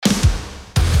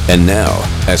And now,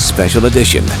 a special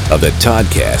edition of the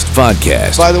Toddcast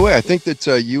podcast. By the way, I think that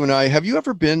you and I, have you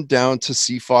ever been down to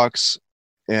CFOX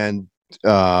and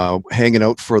hanging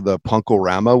out for the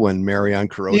Punkorama when Marianne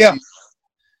Carosi? Yeah.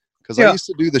 Because I used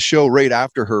to do the show right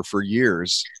after her for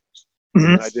years.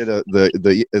 Mm-hmm. I did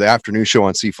the afternoon show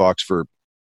on CFOX for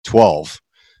 12.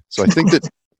 So I think that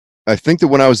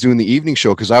when I was doing the evening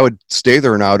show, because I would stay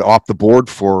there and I would opt the board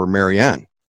for Marianne.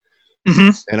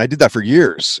 Mm-hmm. And I did that for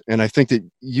years. And I think that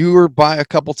you were by a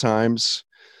couple times,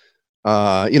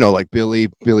 like Billy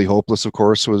Hopeless, of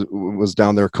course, was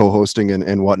down there co-hosting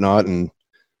and whatnot. And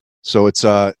so it's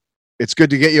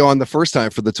good to get you on the first time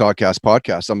for the Toddcast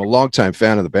podcast. I'm a longtime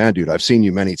fan of the band, dude. I've seen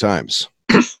you many times.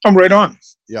 I'm right on.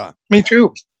 Yeah. Me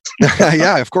too.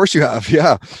 Yeah, of course you have.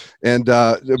 Yeah. And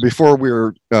before we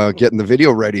were getting the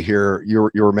video ready here, you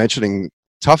were mentioning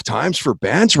tough times for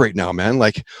bands right now, man.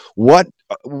 Like what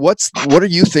are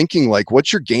you thinking? Like,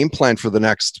 what's your game plan for the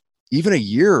next even a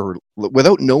year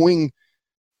without knowing?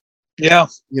 Yeah.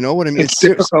 You know what I mean? It's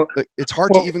difficult. It's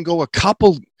hard to even go a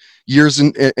couple years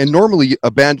and normally a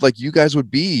band like you guys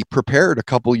would be prepared a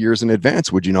couple years in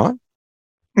advance, would you not?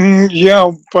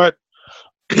 Yeah, but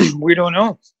we don't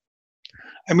know.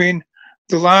 I mean,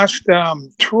 the last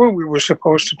tour, we were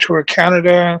supposed to tour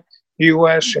Canada,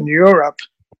 US, and Europe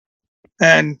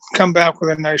and come back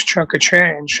with a nice chunk of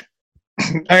change.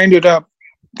 I ended up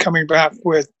coming back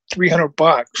with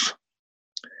 $300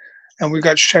 and we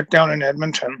got shut down in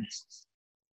Edmonton.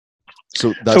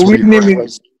 So that's what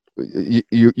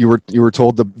you were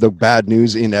told the bad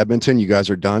news in Edmonton. You guys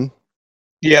are done.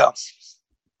 Yeah.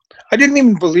 I didn't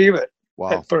even believe it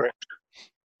at first,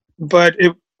 but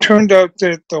it turned out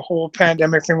that the whole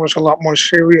pandemic thing was a lot more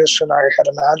serious than I had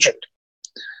imagined.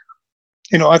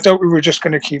 I thought we were just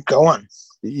going to keep going.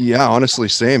 Yeah, honestly,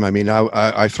 same. I mean,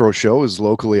 I throw shows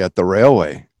locally at the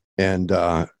Railway, and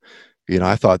I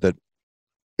thought that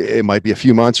it might be a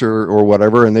few months or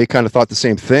whatever, and they kind of thought the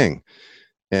same thing.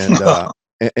 And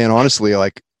and honestly,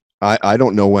 like I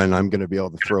don't know when I'm going to be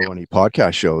able to throw any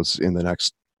podcast shows in the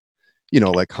next,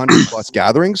 like 100+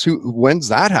 gatherings. When's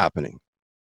that happening?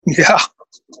 Yeah.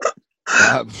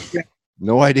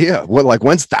 No idea. What,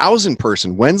 when's 1,000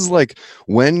 person? When's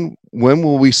when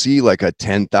will we see like a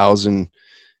 10,000,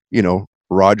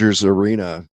 Rogers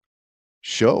Arena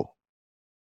show?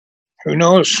 Who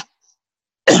knows?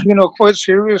 Quite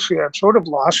seriously, I've sort of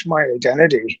lost my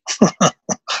identity.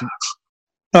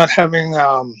 Not having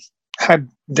had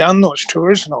done those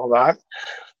tours and all that.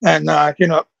 And,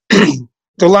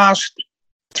 the last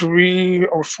 3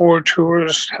 or 4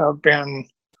 tours have been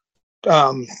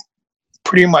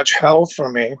pretty much hell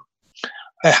for me.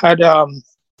 I had the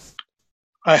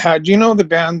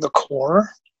band The Core?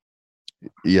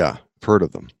 Yeah, I've heard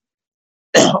of them.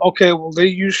 Okay, well, they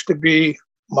used to be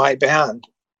my band.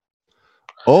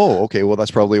 Oh, okay. Well,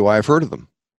 that's probably why I've heard of them.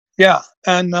 Yeah,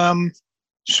 and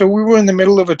so we were in the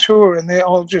middle of a tour, and they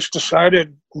all just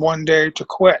decided one day to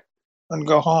quit and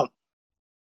go home.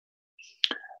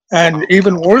 And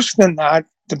even worse than that,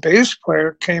 the bass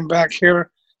player came back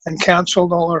here and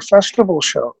canceled all our festival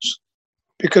shows.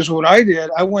 Because what I did,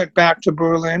 I went back to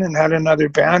Berlin and had another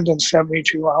band in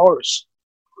 72 hours.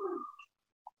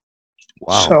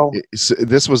 Wow. So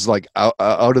this was like out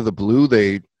of the blue,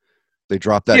 they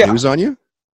dropped that news on you?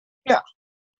 Yeah.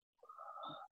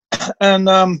 And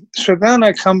so then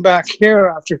I come back here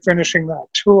after finishing that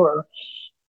tour,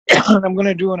 and I'm going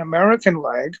to do an American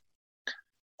leg.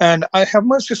 And I have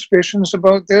my suspicions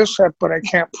about this, but I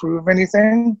can't prove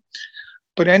anything.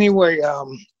 But anyway,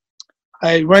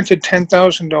 I rented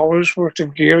 $10,000 worth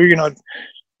of gear,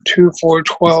 2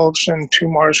 412s and 2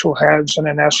 Marshall heads and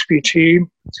an SVT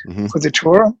for the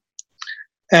tour.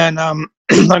 And I'm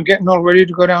getting all ready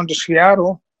to go down to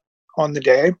Seattle on the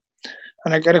day.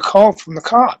 And I get a call from the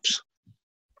cops.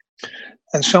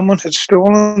 And someone had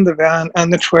stolen the van and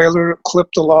the trailer,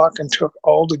 clipped the lock, and took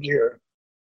all the gear.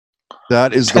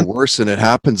 That is the worst, and it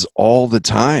happens all the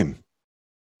time.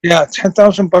 Yeah,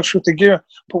 $10,000 worth of gear.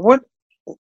 But where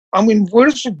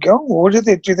does it go? Where do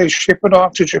they ship it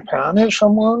off to Japan or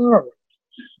somewhere?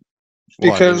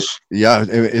 Because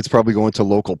it's probably going to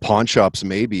local pawn shops,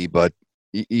 maybe. But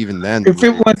even then, if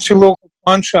it went to local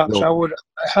pawn shops, I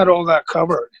had all that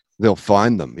covered. They'll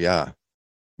find them. Yeah.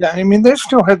 Yeah, I mean, they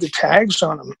still had the tags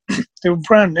on them. They were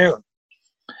brand new.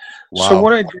 Wow. So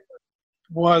what I did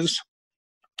was,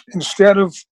 instead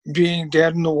of being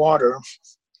dead in the water,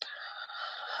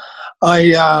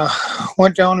 I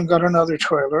went down and got another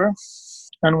trailer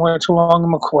and went to Long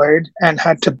and McQuaid and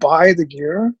had to buy the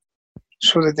gear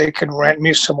so that they could rent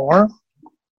me some more.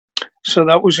 So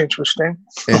that was interesting.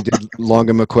 And did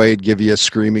Long and McQuaid give you a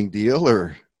screaming deal,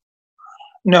 or?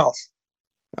 No.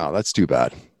 Oh, that's too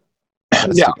bad.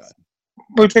 That's Yeah. too bad.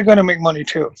 But they're going to make money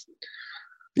too.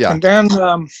 Yeah. And then,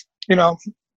 you know,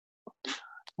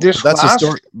 this But that's last, a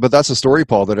story. But that's a story,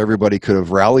 Paul, that everybody could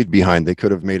have rallied behind. They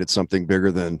could have made it something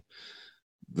bigger than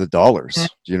the dollars.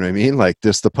 Do you know what I mean? Like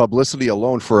this, the publicity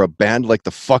alone for a band like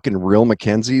the fucking Real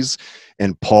Mackenzies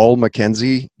and Paul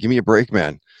McKenzie. Give me a break,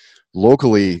 man.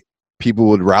 Locally, people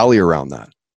would rally around that.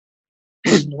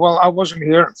 well, I wasn't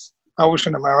here. I was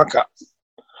in America.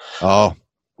 Oh,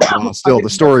 well, still the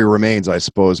story remains, I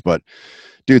suppose. But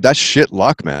dude, that's shit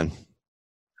luck, man.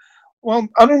 Well,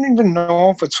 I don't even know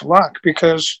if it's luck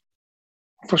because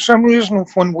for some reason,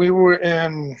 when we were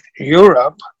in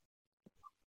Europe,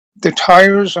 the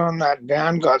tires on that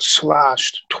van got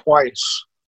slashed twice.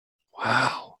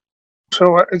 Wow.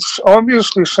 So it's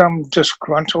obviously some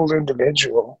disgruntled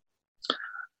individual.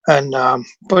 And,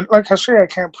 but like I say, I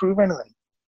can't prove anything.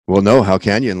 Well, no, how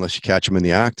can you unless you catch them in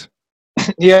the act?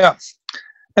 Yeah.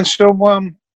 And so,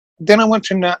 then I went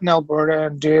to Natin, Alberta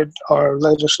and did our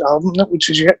latest album,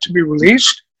 which is yet to be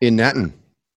released. In Natin?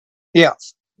 Yeah.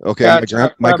 Okay,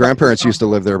 my grandparents used to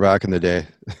live there back in the day.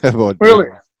 Really?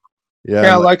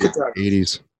 Yeah, I like it there.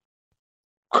 80s.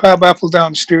 Crabapple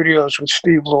Down Studios with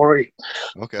Steve Laurie.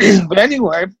 Okay. But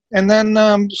anyway, and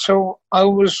then so I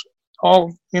was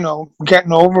all,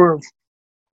 getting over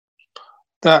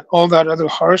all that other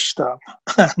harsh stuff.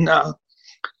 And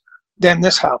then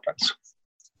this happens.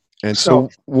 And so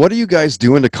what are you guys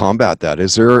doing to combat that?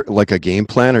 Is there like a game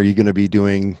plan? Are you going to be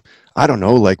doing, I don't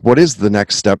know, like what is the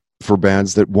next step for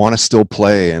bands that want to still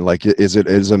play? And like, is it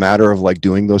a matter of like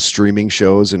doing those streaming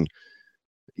shows and,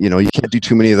 you can't do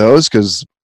too many of those because,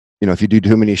 if you do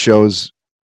too many shows,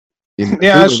 you'll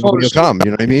come, you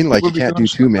know what I mean? Like you can't do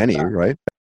too many, right?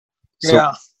 So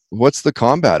yeah. What's the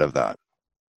combat of that?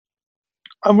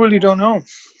 I really don't know.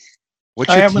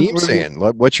 What's your team saying?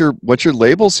 What's your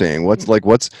label saying?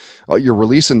 You're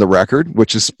releasing the record,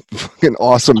 which is an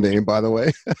awesome name, by the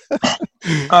way.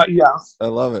 Yeah. I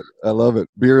love it.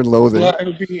 Beer and Loathing. Yeah,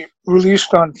 it'll be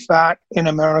released on Fat in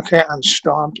America and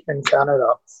Stomp in Canada.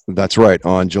 That's right,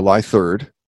 on July 3rd.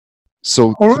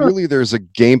 So clearly there's a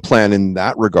game plan in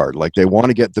that regard. Like they want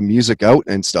to get the music out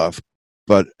and stuff,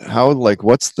 but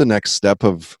what's the next step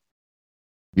of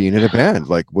being in a band?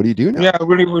 Like, what do you do now? Yeah, I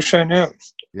really wish I knew.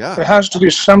 Yeah. There has to be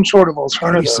some sort of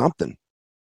alternative. Something.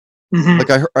 Mm-hmm.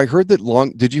 Like I heard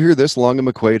that did you hear this? Long and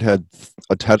McQuaid had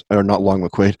not Long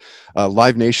McQuaid,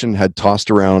 Live Nation had tossed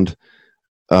around,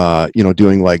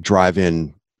 doing like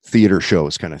drive-in theater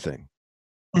shows kind of thing.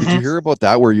 Did you hear about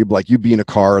that? Where you'd be in a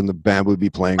car and the band would be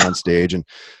playing on stage and,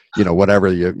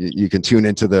 whatever you can tune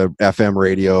into the FM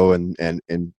radio and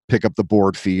pick up the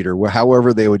board feed or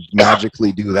however they would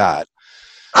magically do that.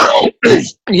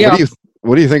 Yeah.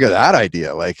 What do you think of that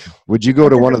idea? Like, would you go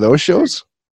to one of those shows?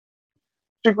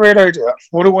 It's a great idea.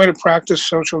 What a way to practice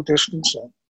social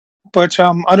distancing. But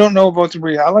I don't know about the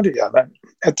reality of it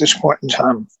at this point in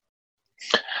time,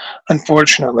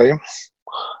 unfortunately,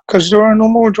 because there are no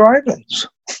more drive-ins.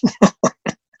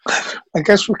 I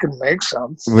guess we can make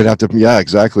some. We'd have to, yeah,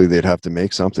 exactly. They'd have to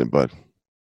make something, but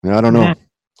I don't know.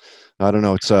 Mm-hmm. I don't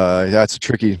know. It's it's a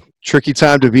tricky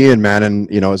time to be in, man.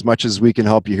 And as much as we can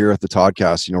help you here at the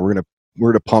Toddcast, we're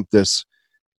gonna pump this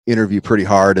interview pretty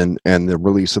hard and the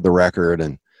release of the record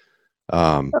and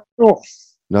cool.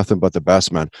 Nothing but the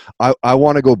best, man. I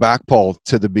want to go back, Paul,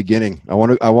 to the beginning. I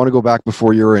want to go back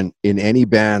before you were in any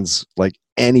bands, like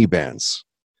any bands.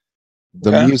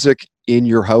 The music in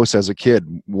your house as a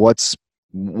kid. What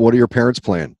are your parents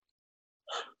playing?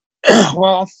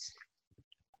 Well,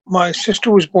 my sister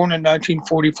was born in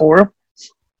 1944,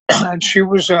 and she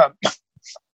was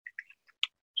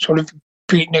sort of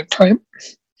beatnik type.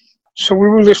 So we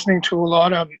were listening to a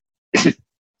lot of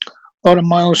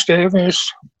Miles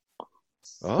Davis,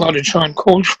 a lot of John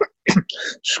Coltrane.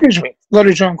 Excuse me, a lot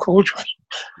of John Coltrane.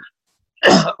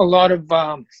 a lot of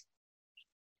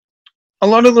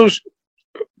those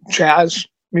jazz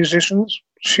musicians.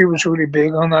 She was really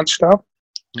big on that stuff.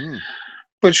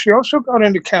 But she also got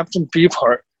into Captain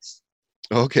Beefheart.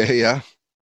 Okay, yeah.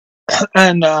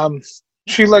 And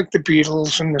she liked the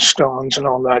Beatles and the Stones and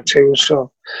all that too.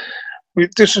 So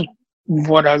this is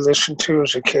what I listened to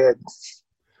as a kid.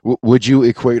 Would you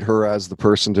equate her as the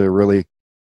person to really,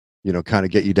 kind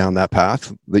of get you down that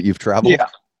path that you've traveled?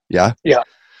 Yeah,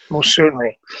 most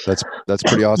certainly. That's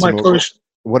pretty awesome.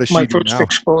 What does she do now? My first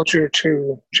exposure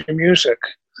to music.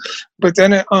 But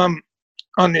then, on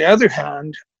the other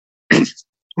hand,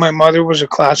 my mother was a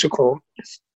classical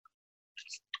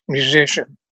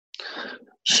musician.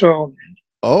 So,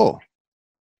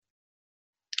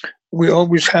 we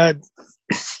always had,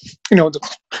 the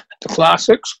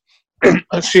classics.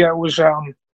 Let's see, I was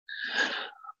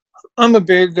I'm a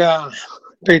big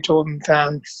Beethoven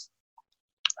fan.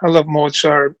 I love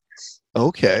Mozart.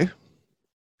 Okay.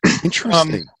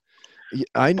 Interesting.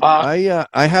 Bach.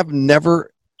 I have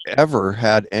never ever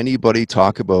had anybody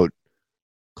talk about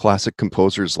classic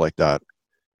composers like that.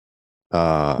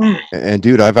 And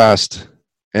dude, I've asked,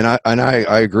 and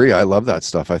I agree. I love that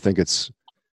stuff. I think it's,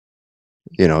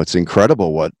 it's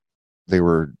incredible what they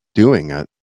were doing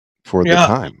for the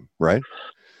time, right?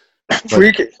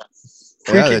 Freaky.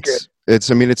 Yeah,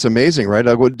 it's. I mean, it's amazing, right?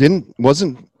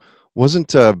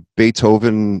 Wasn't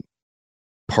Beethoven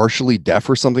partially deaf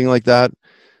or something like that?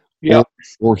 Yeah.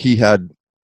 Or he had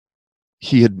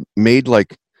made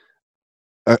like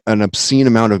an obscene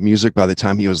amount of music by the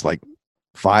time he was like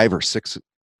 5 or 6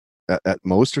 at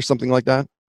most, or something like that.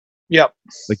 Yep.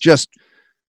 Like just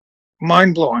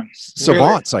mind blowing.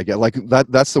 Savants, really. I get like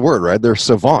that. That's the word, right? They're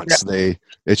savants. Yeah.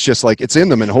 It's just like it's in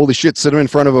them, and holy shit, sit them in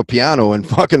front of a piano and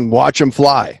fucking watch them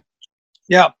fly.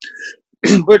 Yeah.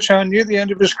 Which near the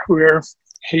end of his career,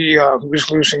 he was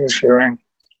losing his hearing.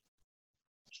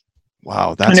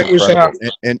 Wow, that's incredible.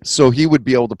 And so he would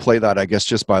be able to play that, I guess,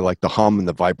 just by like the hum and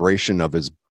the vibration of his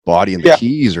body and the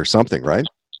keys or something, right?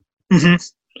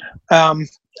 Mm-hmm.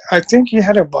 I think he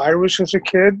had a virus as a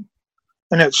kid,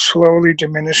 and it slowly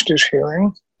diminished his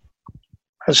hearing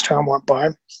as time went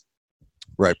by.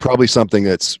 Right, probably something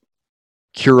that's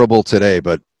curable today,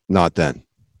 but not then.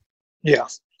 Yeah,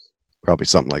 probably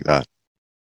something like that.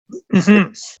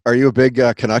 Mm-hmm. Are you a big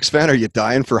Canucks fan? Are you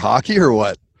dying for hockey or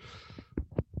what?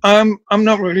 I'm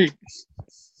not really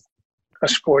a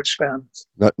sports fan.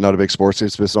 Not a big sports fan.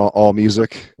 It's just all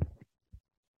music.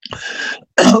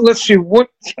 Let's see, what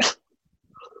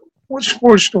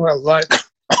sports do I like?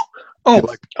 Oh,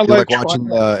 I like watching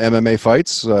MMA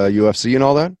fights, UFC and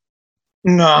all that.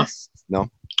 No.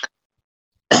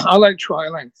 I like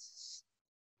trialing.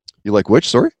 You like which?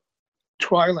 Sorry.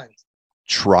 Trialing.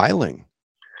 Trialing.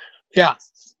 Yeah.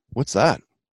 What's that?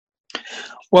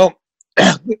 Well,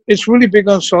 it's really big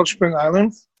on Salt Spring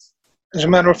Island. As a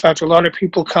matter of fact, a lot of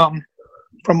people come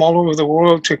from all over the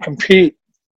world to compete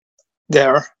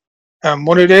there. And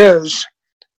what it is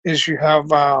you have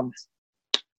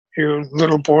your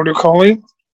little border collie,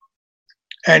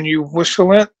 and you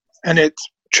whistle it, and it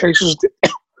chases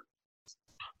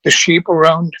the sheep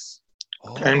around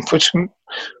and puts them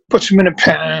in a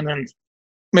pen and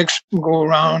makes them go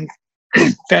around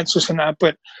fences and that.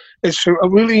 But it's a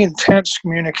really intense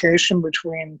communication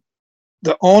between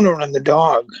the owner and the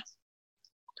dog,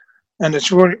 and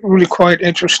it's really, really quite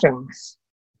interesting.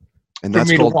 And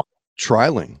that's called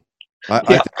trialing.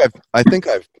 I think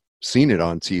I've seen it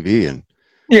on TV, and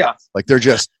like they're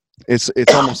just it's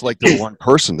almost like they're one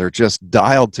person. They're just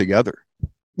dialed together.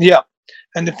 Yeah,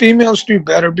 and the females do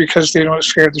better because they don't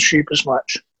scare the sheep as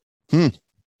much.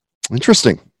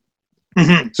 Interesting.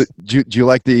 Mm-hmm. So do you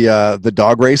like the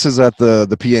dog races at the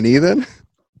PNE then?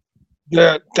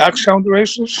 The dachshund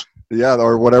races? Yeah,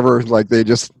 or whatever. Like they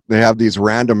have these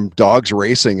random dogs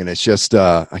racing, and it's just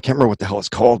I can't remember what the hell it's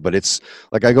called, but it's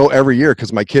like I go every year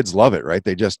because my kids love it. Right?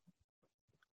 They just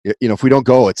if we don't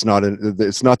go, it's not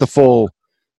the full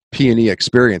PNE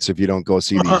experience if you don't go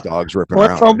see these dogs ripping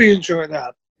around. I'd probably enjoy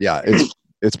that. Yeah,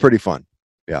 it's pretty fun.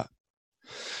 Yeah.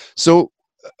 So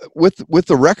with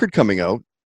the record coming out,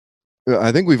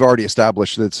 I think we've already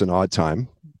established that it's an odd time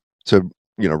to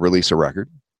release a record.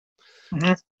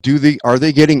 Mm-hmm. Are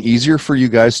they getting easier for you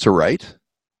guys to write?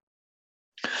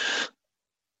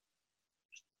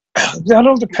 That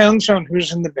all depends on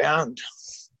who's in the band.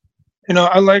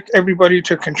 I like everybody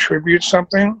to contribute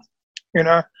something.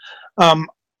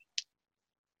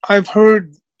 I've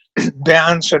heard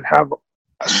bands that have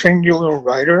a singular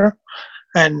writer,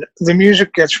 and the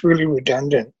music gets really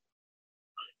redundant.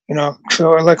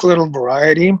 So I like a little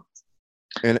variety.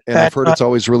 And I've heard it's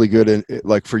always really good, and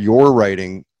like for your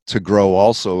writing to grow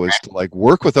also is to like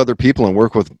work with other people and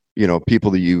work with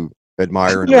people that you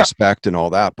admire and respect and all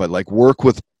that, but like work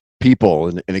with people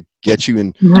and it gets you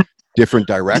in different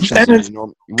directions that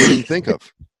you wouldn't think of.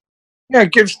 Yeah,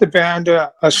 it gives the band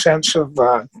a sense of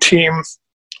team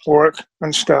work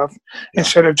and stuff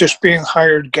instead of just being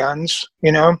hired guns,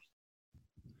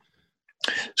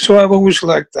 So I've always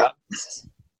liked that.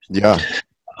 Yeah.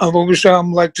 I've always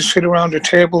liked to sit around a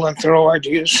table and throw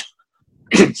ideas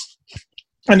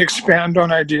and expand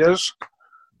on ideas,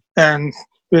 and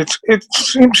it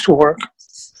seems to work.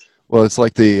 Well, it's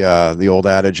like the old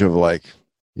adage of like,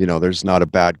 there's not a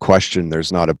bad question,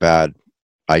 there's not a bad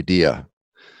idea.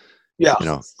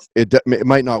 Yeah. It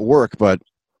might not work, but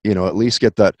at least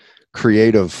get that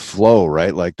creative flow,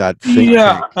 right? Like that.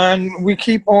 Yeah, and we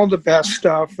keep all the best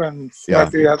stuff and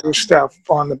let the other stuff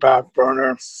on the back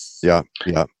burner. Yeah,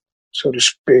 yeah. so to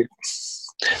speak.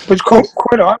 But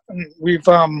quite often we've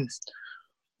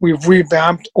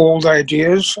revamped old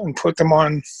ideas and put them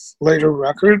on later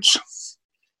records.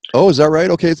 Oh, is that right?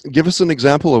 Okay, give us an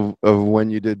example of when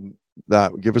you did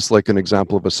that. Give us like an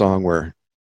example of a song where.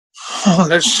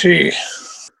 Let's see.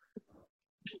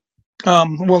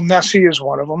 Well, Nessie is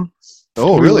one of them.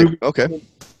 Oh, really? Okay.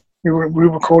 We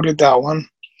recorded that one.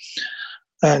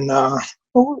 And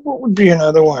what would be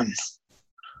another one?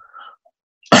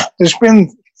 There's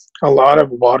been a lot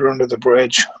of water under the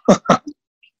bridge,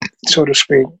 so to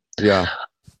speak. Yeah.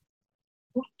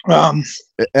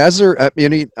 As there, I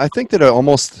think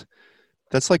that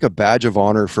that's like a badge of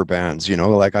honor for bands, you know,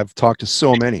 like I've talked to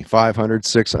so many, 500,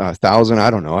 6,000, I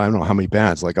don't know how many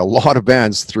bands, like a lot of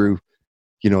bands through,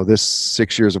 you know, this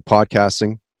 6 years of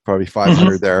podcasting, probably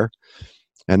 500 there.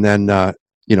 And then,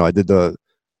 you know, I did the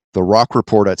rock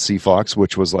report at CFOX,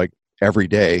 which was like every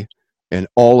day, and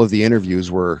all of the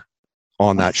interviews were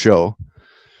on that show.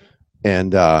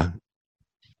 And,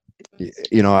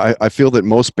 you know, I feel that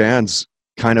most bands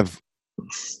kind of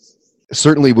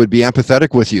certainly would be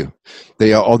empathetic with you.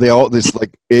 They all this,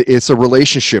 like, it's a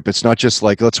relationship. It's not just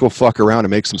like, let's go fuck around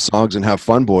and make some songs and have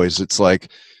fun, boys. It's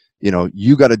like, you know,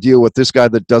 you got to deal with this guy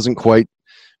that doesn't quite,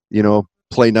 you know,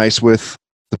 play nice with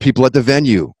the people at the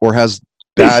venue, or has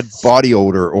bad body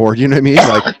odor, or, you know what I mean?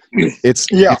 Like, it's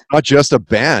not just a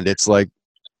band. It's like,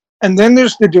 and then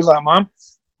there's the dilemma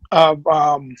of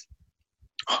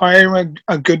hiring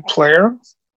a good player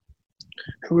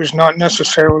who is not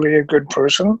necessarily a good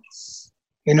person.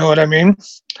 You know what I mean?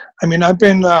 I mean, I've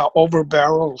been over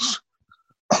barrels.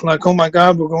 Like, oh my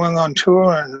God, we're going on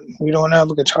tour and we don't have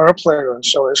a guitar player. And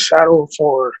so I settled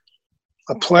for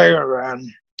a player, and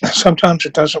sometimes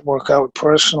it doesn't work out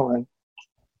personally.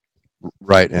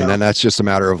 Right. And then that's just a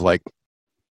matter of like,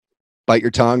 bite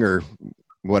your tongue or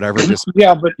whatever. Just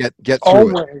but get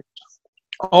through it.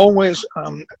 Always,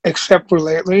 except for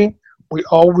lately, we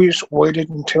always waited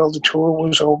until the tour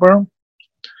was over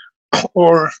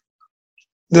or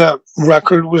the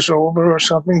record was over or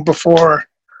something before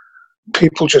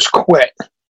people just quit.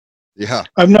 Yeah.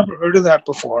 I've never heard of that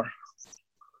before.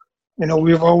 You know,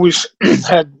 we've always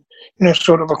had, you know,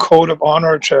 sort of a code of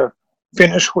honor to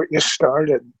finish what you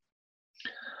started,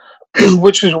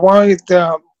 which is why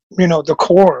the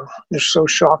core is so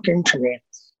shocking to me.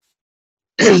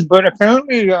 But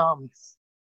apparently,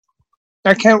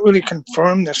 I can't really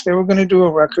confirm this. They were going to do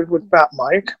a record with Fat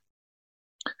Mike,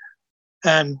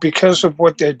 and because of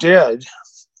what they did,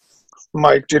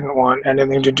 Mike didn't want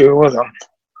anything to do with them.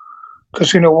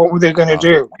 Because, you know, what were they going to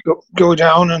do? Go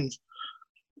down and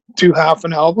do half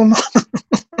an album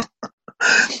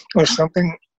or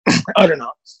something? I don't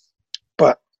know.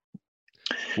 But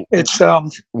it's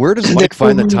where does Mike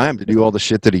find the time to do all the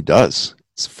shit that he does?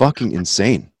 It's fucking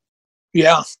insane.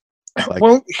 Yeah. Like,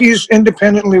 well, he's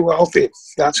independently wealthy.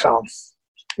 That's how.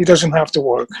 He doesn't have to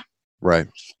work. Right.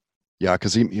 Yeah,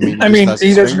 because he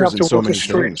doesn't have to work a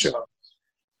straight job.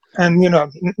 And, you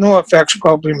know, NoFX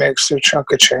probably makes a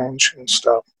chunk of change and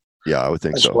stuff. Yeah, I would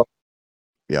think so. Well.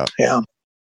 Yeah. Yeah.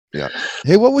 Yeah.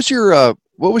 Hey, what was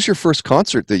your first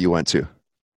concert that you went to?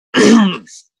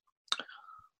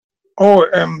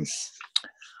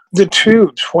 The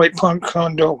Tubes, White Pine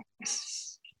Condo.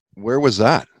 Where was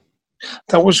that?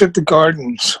 That was at the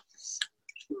Gardens.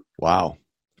 Wow.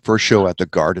 First show at the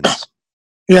Gardens.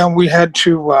 Yeah, we had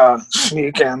to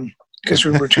sneak in because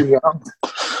we were too young.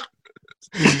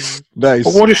 Nice.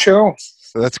 But what a show.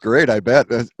 That's great, I bet.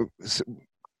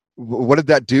 What did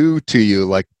that do to you?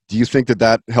 Like, do you think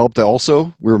that helped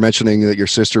also? We were mentioning that your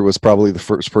sister was probably the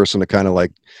first person to kind of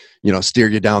like, you know, steer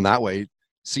you down that way.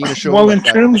 Seeing a show. Well, in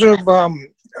terms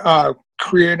of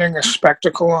creating a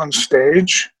spectacle on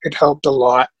stage, it helped a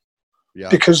lot. Yeah.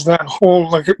 Because that whole,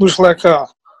 like, it was like a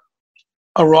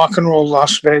rock and roll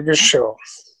Las Vegas show.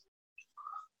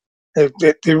 They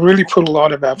really put a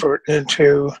lot of effort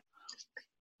into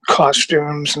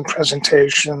costumes and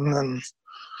presentation and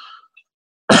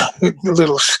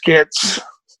little skits,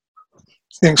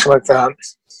 things like that.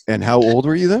 And how old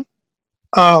were you then?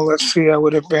 Let's see, I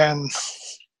would have been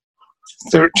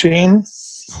 13.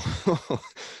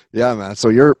 Yeah, man. So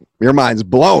your mind's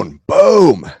blown.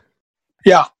 Boom.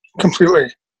 Yeah,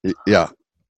 completely. Yeah.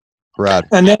 Rad.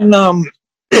 And then I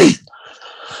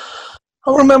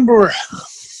remember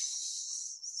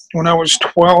when I was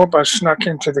 12, I snuck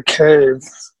into the cave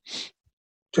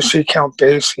to see Count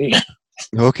Basie.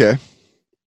 Okay.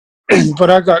 But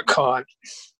I got caught.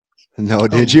 No,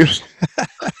 did you?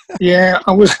 Yeah,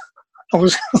 I was I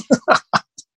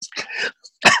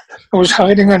was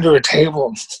hiding under a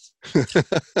table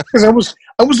because I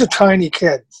was a tiny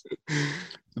kid.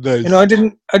 Nice. You know, I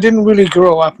didn't really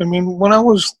grow up. I mean, when I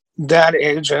was that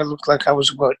age, I looked like I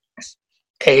was about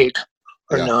 8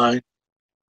 or 9.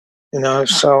 You know,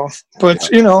 so but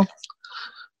you know,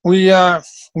 we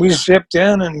zipped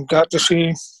in and got to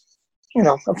see, you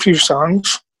know, a few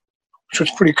songs, which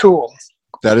was pretty cool.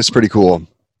 That is pretty cool.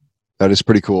 That is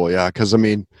pretty cool. Yeah, because I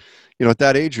mean, you know, at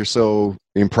that age, you're so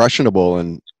impressionable,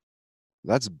 and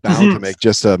that's bound to make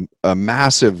just a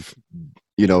massive,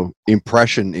 you know,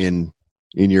 impression in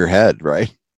your head,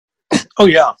 right? Oh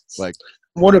yeah, Like,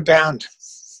 what a band!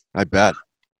 I bet.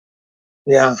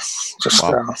 Yeah, just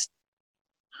wow.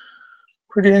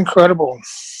 Pretty incredible.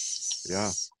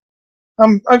 Yeah.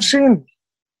 I've seen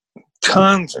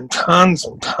tons and tons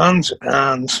and tons of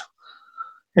bands.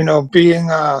 You know, being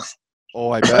oh,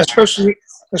 I bet.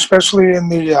 especially in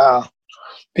the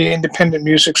independent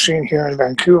music scene here in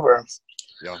Vancouver.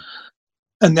 Yeah.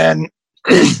 And then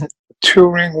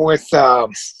touring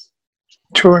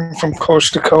from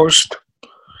coast to coast,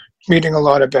 meeting a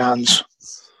lot of bands.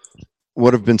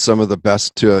 What have been some of the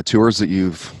best tours that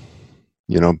you've,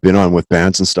 you know, been on with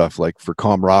bands and stuff, like for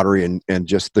camaraderie and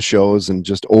just the shows and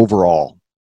just overall?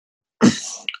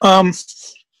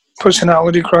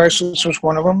 Personality Crisis was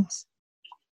one of them.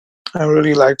 I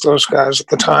really liked those guys at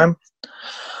the time.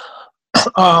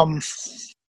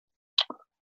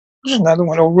 There's another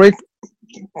one.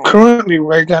 Currently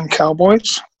Ray Gun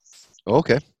Cowboys.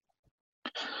 Okay.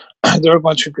 They're a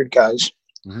bunch of good guys.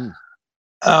 Mm-hmm.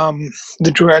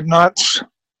 The Dreadnoughts,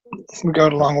 we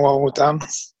got along well with them.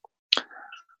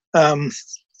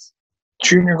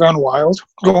 Junior Gone Wild,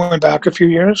 going back a few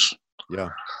years. Yeah.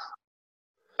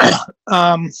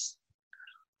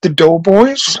 The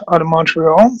Doughboys out of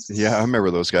Montreal. Yeah, I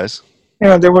remember those guys.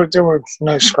 Yeah, they were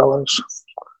nice fellows.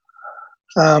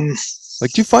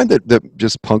 Like, do you find that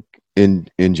just punk in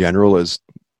general is,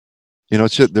 you know,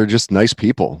 they're just nice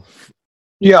people?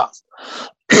 Yeah.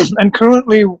 And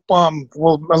currently,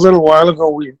 well, a little while ago,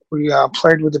 we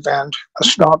played with a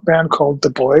stop band called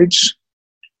The Voids.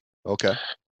 Okay.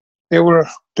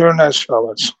 They're nice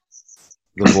fellas.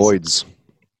 The Voids.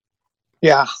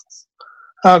 Yeah.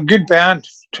 Good band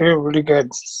too, really good.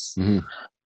 Mm-hmm.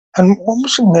 And what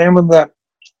was the name of that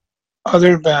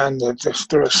other band? They're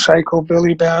a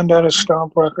psychobilly band out of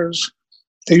Stomp Records.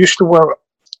 They used to wear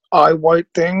eye white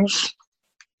things,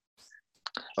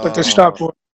 but they stopped.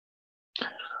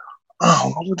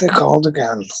 Oh, what were they called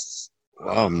again?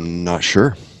 I'm not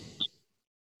sure.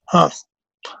 Huh.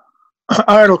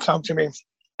 It'll come to me.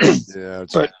 Yeah,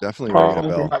 it's definitely ringing a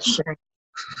bell. Not soon.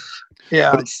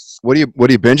 Yeah. What are you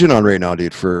binging on right now,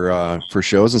 dude? For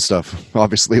shows and stuff.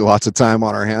 Obviously, lots of time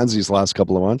on our hands these last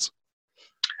couple of months.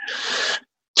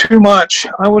 Too much.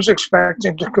 I was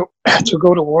expecting to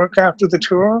go to work after the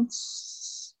tour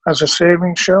as a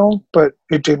saving show, but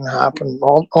it didn't happen.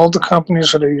 All the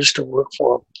companies that I used to work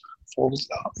for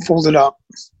folded up.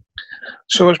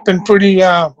 So it's been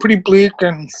pretty bleak,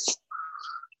 and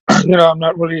you know, I'm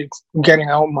not really getting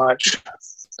out much.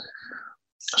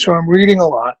 So I'm reading a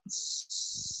lot.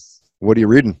 What are you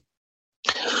reading?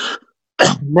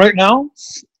 Right now,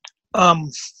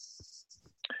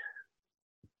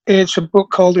 it's a book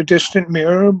called A Distant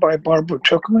Mirror by Barbara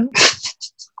Tuchman.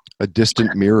 A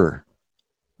Distant Mirror.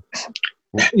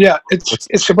 Yeah,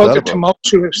 it's about the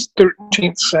tumultuous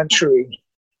 13th century.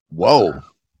 Whoa,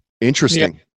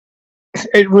 interesting. Yeah,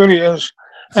 it really is.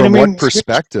 From what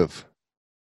perspective?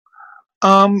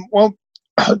 Well,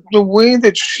 the way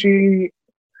that she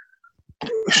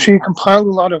compiled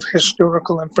a lot of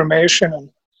historical information, and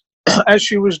as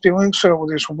she was doing so,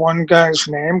 this one guy's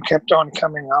name kept on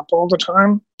coming up all the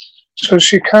time. So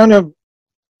she kind of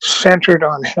centered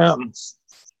on him.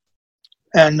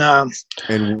 And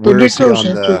where is he on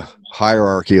the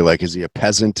hierarchy? Like, is he a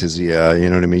peasant? Is he a, you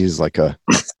know what I mean? He's like a...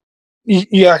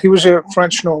 Yeah, he was a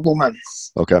French nobleman.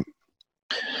 Okay.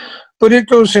 But it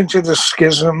goes into the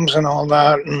schisms and all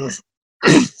that. And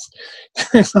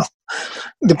you know,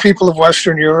 the people of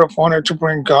Western Europe wanted to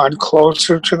bring God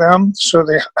closer to them, so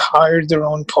they hired their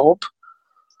own pope.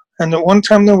 And at one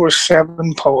time there were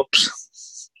 7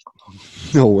 popes.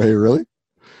 No way, really?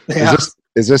 Yeah.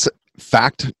 Is this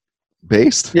fact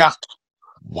based? Yeah.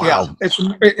 Wow. Yeah.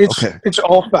 It's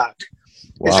all fact.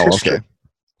 Wow. Okay.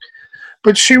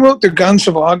 But she wrote The Guns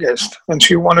of August, and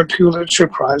she won a Pulitzer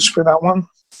Prize for that one.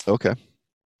 Okay.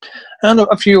 And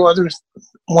a few other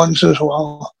ones as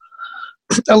well.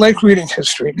 I like reading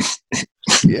history.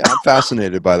 Yeah, I'm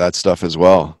fascinated by that stuff as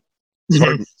well.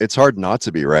 It's hard not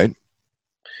to be, right?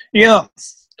 Yeah.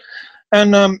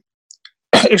 And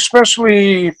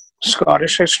especially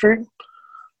Scottish history.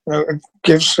 It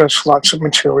gives us lots of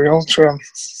material to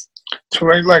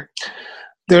write. Like,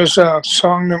 there's a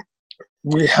song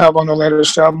we have on the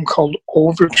latest album called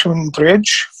Overton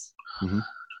Bridge. Mm-hmm.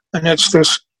 And it's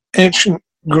this ancient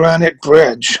granite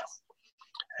bridge.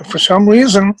 And for some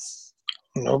reason,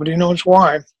 nobody knows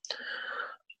why,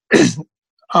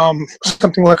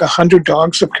 something like 100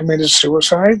 dogs have committed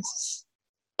suicide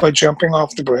by jumping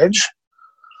off the bridge.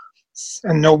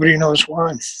 And nobody knows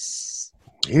why.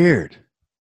 Weird.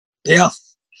 Yeah.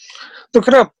 Look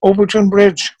it up, Overton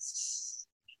Bridge.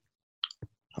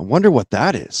 I wonder what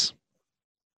that is.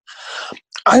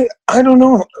 I don't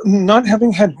know. Not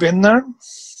having had been there,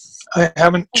 I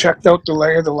haven't checked out the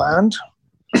lay of the land.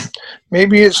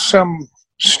 Maybe it's some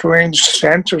strange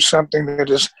scent or something that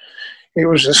is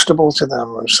irresistible to them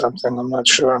or something. I'm not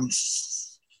sure.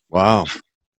 Wow.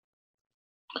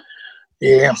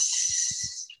 Yeah.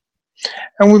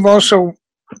 And we've also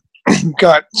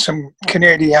got some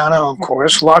Canadiana, of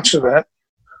course, lots of it,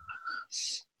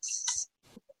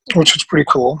 which is pretty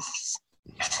cool,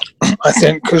 I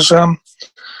think, because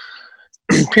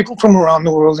people from around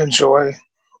the world enjoy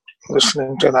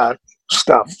listening to that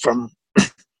stuff from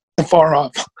the far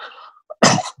off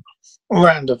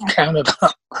land of Canada.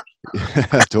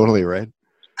 Totally right.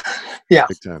 Yeah.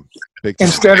 Big time. Big time.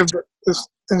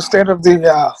 Instead of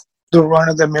the run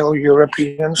of the mill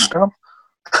European stuff.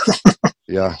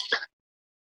 Yeah.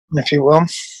 If you will.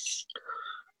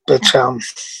 But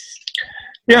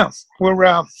yeah,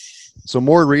 we're so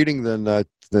more reading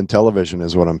than television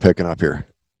is what I'm picking up here.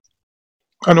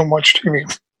 I don't watch TV.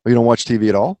 Oh, you don't watch TV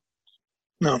at all?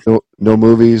 No. No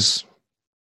movies?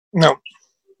 No.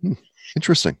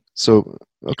 Interesting. So,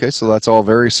 okay, so that's all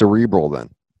very cerebral then.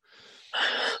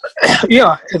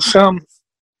 Yeah, it's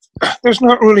there's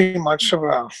not really much of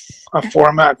a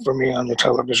format for me on the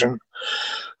television.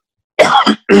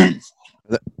 And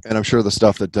I'm sure the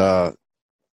stuff that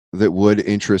would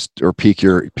interest or pique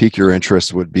your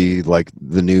interest would be like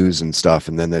the news and stuff,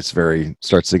 and then that's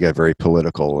starts to get very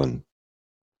political. And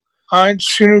I'd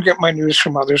sooner get my news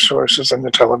from other sources than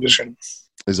the television.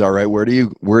 Is that right? Where do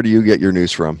you get your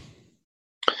news from?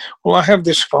 Well, I have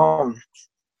this phone,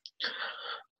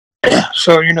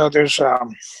 so there's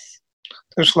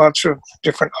lots of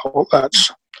different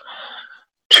outlets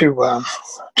to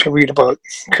read about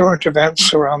current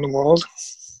events around the world.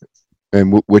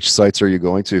 And which sites are you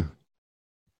going to?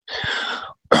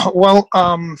 Well,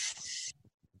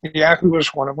 Yahoo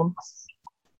is one of them,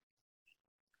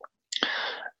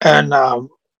 and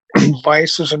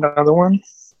Vice is another one.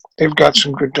 They've got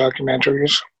some good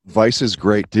documentaries. Vice is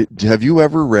great. Have you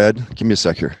ever read? Give me a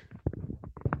sec here.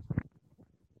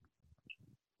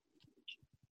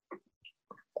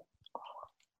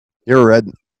 You ever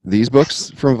read these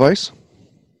books from Vice?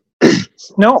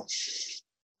 No.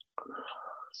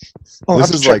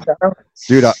 This is like,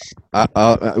 dude,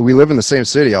 we live in the same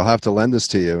city. I'll have to lend this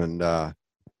to you, and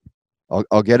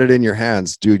I'll get it in your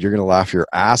hands, dude. You're gonna laugh your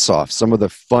ass off. Some of the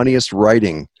funniest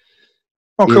writing.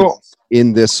 Oh, cool.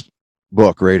 In this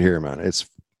book right here, man. It's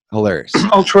hilarious.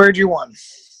 I'll trade you one.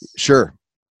 Sure.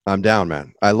 I'm down,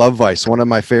 man. I love Vice. One of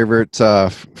my favorite,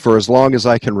 for as long as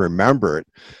I can remember it,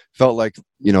 felt like,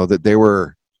 that they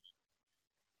were,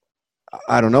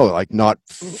 I don't know, like not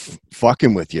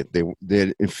fucking with you. They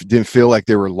didn't feel like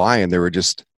they were lying. They were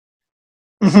just,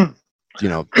 but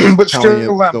telling still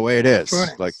you the way it is.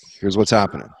 Right. Like, here's what's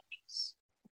happening.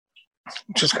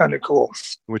 Which is kind of cool.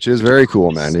 Which is very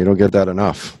cool, man. You don't get that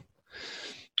enough.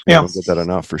 Yeah. You don't get that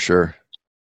enough for sure.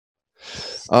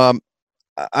 I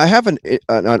have an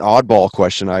oddball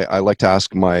question I like to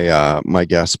ask my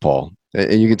guests, Paul.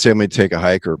 And you can tell me to take a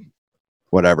hike or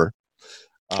whatever.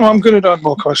 I'm good at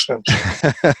oddball questions.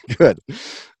 Good.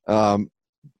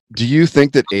 Do you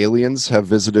think that aliens have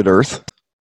visited Earth?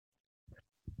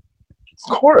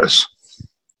 Of course.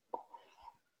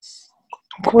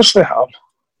 Of course they have.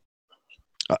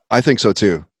 I think so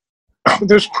too.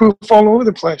 There's proof all over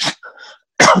the place.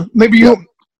 Maybe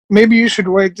you should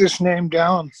write this name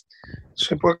down. It's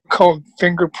a book called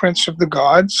Fingerprints of the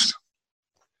Gods.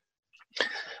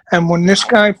 And when this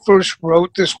guy first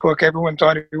wrote this book, everyone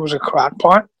thought he was a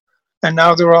crackpot, and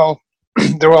now they're all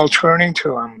turning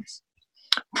to him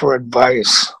for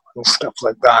advice and stuff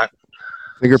like that.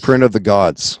 Fingerprint of the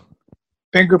Gods.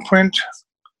 Fingerprints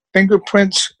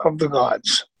of the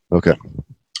Gods. Okay.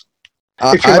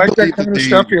 If you like that kind of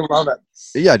stuff, you'll love it.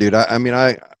 Yeah, dude. I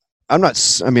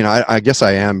guess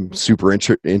I am super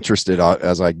interested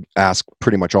as I ask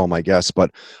pretty much all my guests,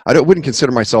 but I wouldn't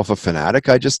consider myself a fanatic.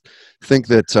 I just think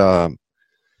that,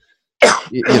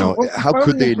 how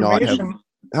could they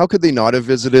not have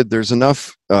visited? There's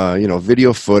enough,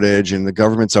 video footage, and the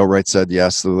government's outright said,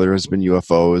 yes, there has been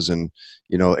UFOs, and,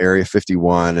 Area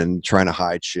 51 and trying to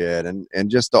hide shit and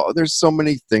just there's so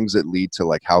many things that lead to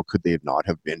like how could they not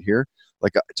have been here,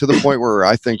 like to the point where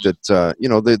I think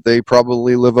that they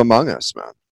probably live among us,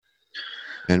 man,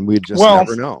 and we just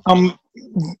never know.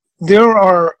 There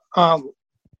are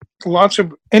lots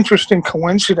of interesting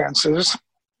coincidences.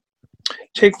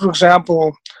 Take, for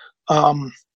example,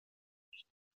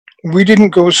 we didn't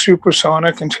go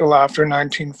supersonic until after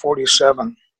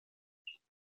 1947.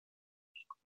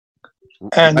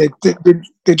 And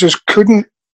they just couldn't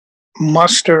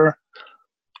muster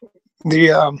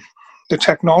the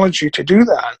technology to do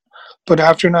that. But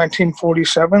after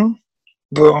 1947,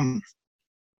 boom,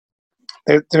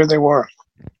 there they were.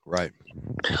 Right.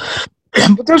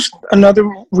 But there's another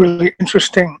really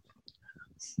interesting,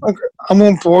 I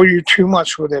won't bore you too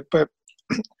much with it, but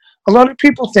a lot of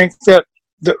people think that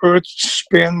the Earth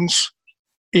spins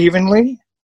evenly,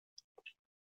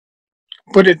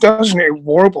 but it doesn't. It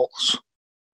warbles,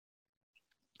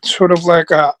 sort of like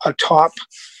a top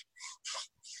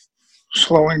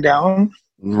slowing down.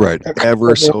 Right,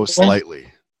 ever so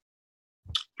slightly.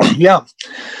 Yeah.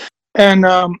 And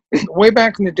way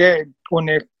back in the day, when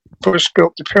they first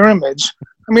built the pyramids,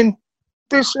 I mean,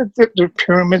 they said that the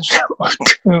pyramids are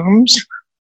tombs.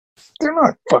 They're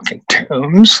not fucking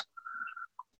tombs.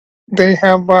 They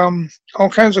have all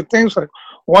kinds of things. Like,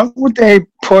 why would they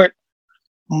put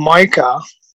mica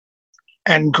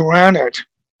and granite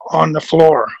on the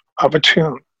floor of a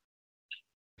tomb?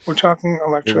 We're talking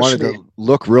electricity. They wanted to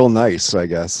look real nice, I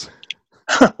guess.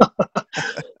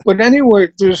 But anyway,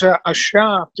 there's a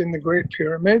shaft in the Great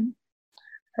Pyramid,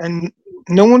 and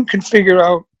no one can figure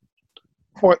out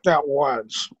what that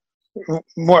was.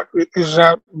 What is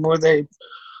that? Where they,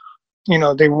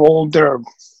 they rolled their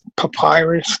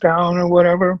papyrus down or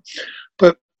whatever.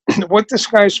 But what this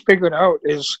guy's figured out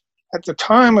is, at the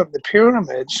time of the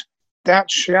pyramids,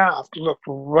 that shaft looked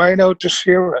right out to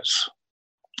Sirius.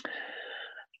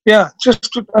 Yeah,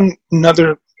 just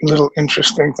another little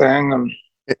interesting thing.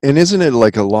 And isn't it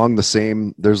like along the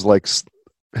same, there's like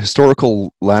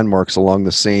historical landmarks along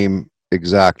the same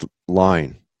exact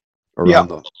line around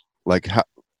them? Like, how,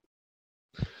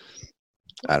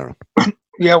 I don't know.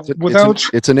 Yeah,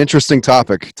 it's an interesting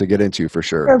topic to get into for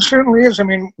sure. Yeah, it certainly is. I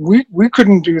mean, we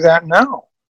couldn't do that now.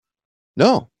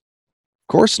 No, of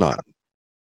course not.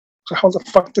 So how the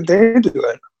fuck did they do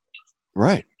it?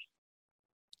 Right.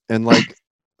 And like,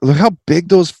 look how big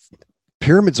those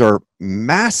pyramids are.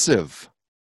 Massive.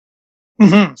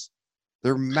 Mm-hmm.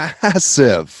 They're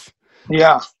massive.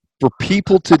 Yeah. For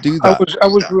people to do that. I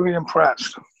was really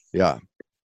impressed. Yeah.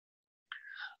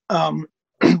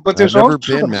 But there's I've never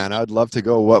been, man. I'd love to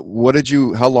go.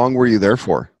 How long were you there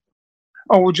for?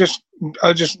 Oh,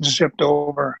 I just zipped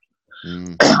over.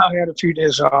 I had a few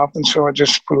days off, and so I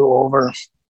just flew over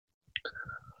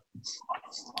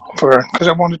because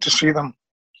I wanted to see them.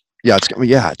 Yeah,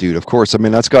 dude, of course. I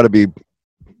mean, that's got to be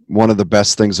one of the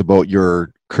best things about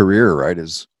your career, right?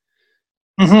 Is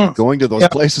going to those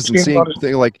places and seeing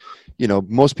things like,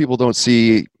 most people don't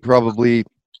see probably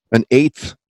an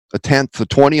eighth, a tenth, a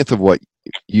 20th of what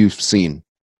you've seen.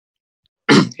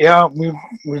 Yeah,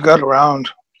 we got around.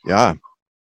 Yeah,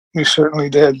 we certainly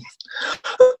did.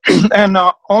 And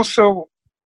also,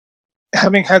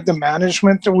 having had the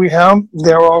management that we have,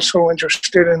 they're also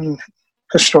interested in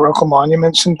historical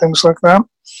monuments and things like that.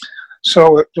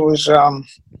 So it was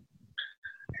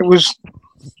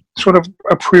sort of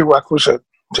a prerequisite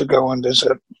to go and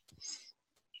visit.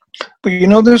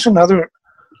 But there's another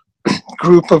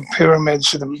group of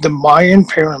pyramids. The Mayan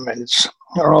pyramids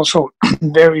are also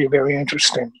very, very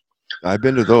interesting. I've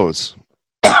been to those.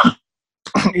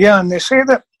 Yeah, and they say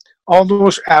that all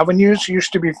those avenues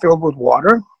used to be filled with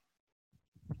water.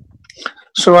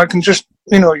 So I can just,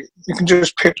 you can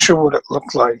just picture what it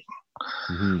looked like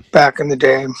back in the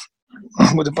day,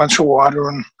 with a bunch of water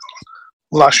and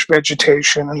lush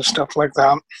vegetation and stuff like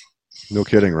that. No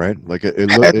kidding, right? Like it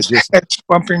just it's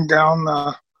bumping down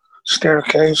the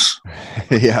staircase.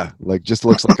 Yeah, like just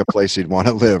looks like a place you'd want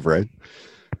to live, right?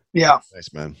 Yeah.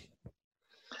 Nice, man.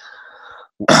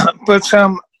 But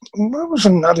what was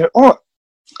another? Oh,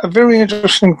 a very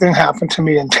interesting thing happened to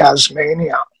me in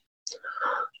Tasmania.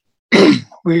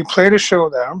 We played a show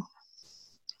there,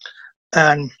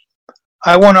 and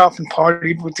I went off and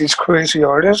partied with these crazy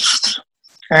artists.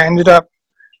 I ended up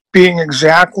being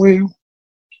exactly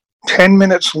 10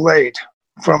 minutes late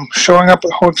from showing up at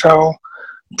the hotel,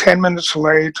 10 minutes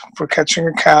late for catching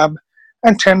a cab,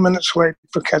 and 10 minutes late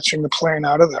for catching the plane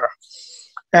out of there.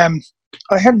 And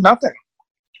I had nothing.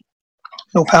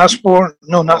 No passport,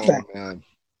 no nothing.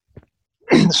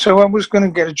 Oh, so I was going to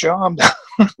get a job.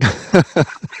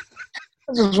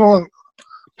 I just want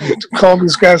to call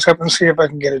these guys up and see if I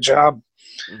can get a job.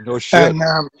 No shit. And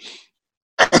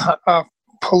a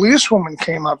policewoman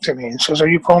came up to me and says, "Are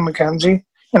you Paul McKenzie?"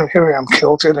 And here I am,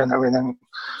 kilted and everything,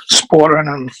 sporting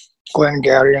and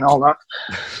Glengarry and all that.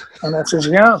 And I says,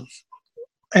 "Yeah."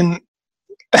 And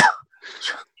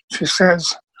she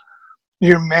says,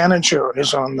 "Your manager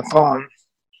is on the phone,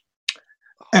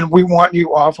 and we want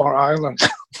you off our island."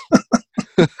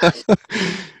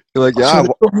 You're like, yeah,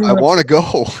 So I want to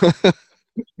go.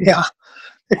 yeah.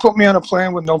 They put me on a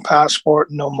plane with no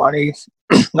passport, no money,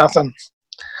 nothing.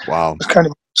 Wow. It's kind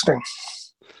of interesting.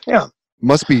 Yeah.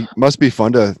 Must be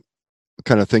fun to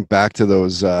kind of think back to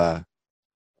those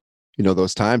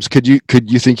those times. Could you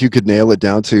think you could nail it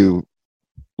down to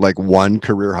like one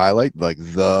career highlight, like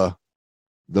the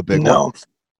big one?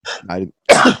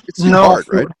 It's too hard,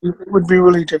 right? It would be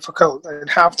really difficult. I'd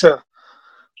have to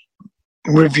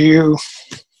review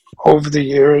over the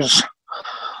years.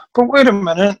 But wait a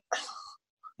minute.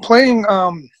 Playing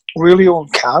really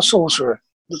old castles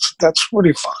that's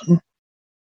really fun.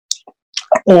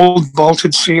 Old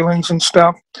vaulted ceilings and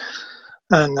stuff.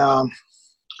 And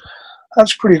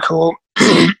that's pretty cool.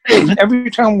 Every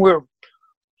time we're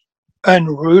en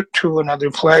route to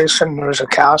another place and there's a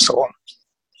castle,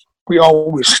 we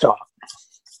always stop.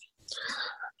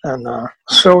 And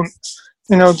so,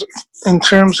 in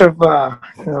terms of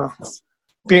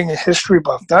being a history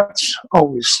buff, that's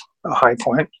always a high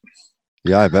point.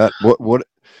 Yeah, I bet.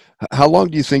 How long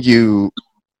do you think you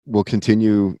will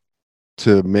continue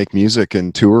to make music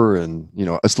and tour? And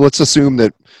let's assume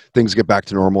that things get back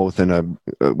to normal within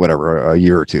a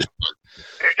year or two,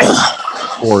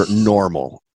 or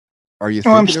normal. Are you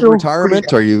thinking of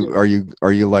retirement? Are you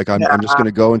like, I'm just going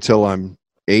to go until I'm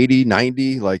 80,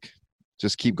 90, like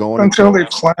just keep going until they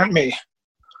plant me?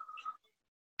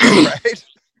 Right?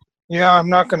 Yeah, I'm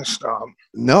not going to stop.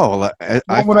 No,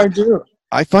 what would I do?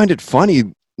 I find it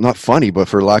funny, not funny, but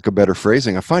for lack of better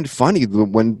phrasing, I find it funny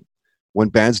when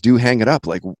bands do hang it up.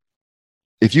 Like,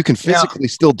 if you can physically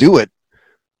still do it,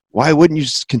 why wouldn't you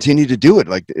just continue to do it?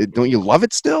 Like, don't you love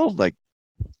it still? Like,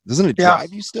 doesn't it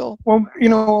drive you still? Well, a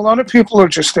lot of people are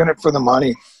just in it for the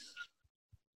money.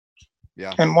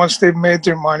 Yeah. And once they've made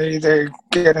their money, they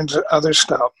get into other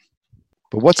stuff.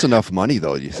 But what's enough money,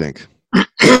 though, do you think?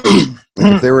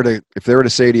 If they were to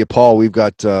say to you, Paul, we've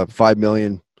got $5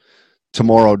 million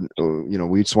tomorrow,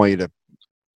 we just want you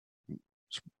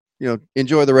to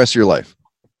enjoy the rest of your life.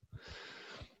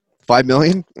 $5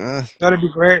 million? That'd be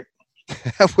great.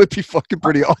 That would be fucking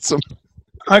pretty awesome.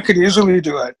 I could easily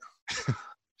do it.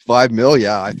 $5 million,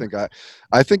 yeah.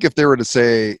 I think if they were to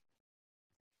say,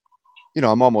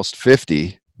 I'm almost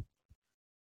 50,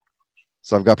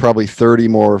 so I've got probably 40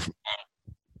 more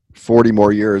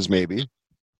years, maybe.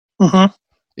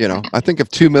 Mm-hmm. I think if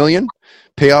 $2 million,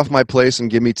 pay off my place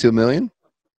and give me $2 million.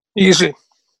 Easy.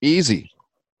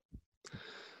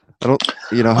 I don't,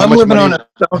 how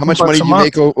much money do you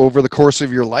make over the course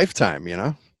of your lifetime,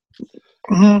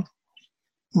 Mm-hmm.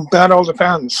 That all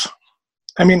depends.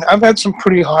 I mean, I've had some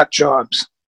pretty hot jobs.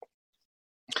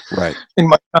 Right. In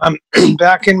my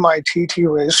back in my TT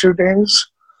Racer days,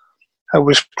 I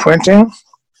was printing,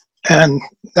 and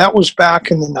that was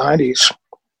back in the 90s.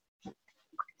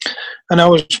 And I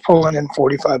was pulling in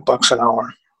 $45 an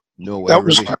hour. No way.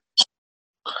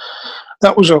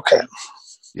 That was okay.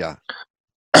 Yeah.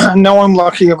 Now I'm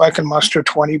lucky if I can muster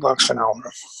 $20 an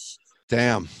hour.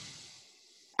 Damn.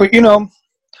 But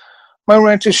my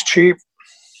rent is cheap.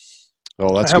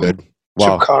 Oh, that's good.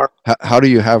 Wow. Car. How do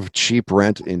you have cheap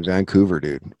rent in Vancouver,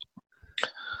 dude?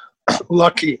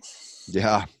 Lucky.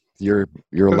 Yeah. Your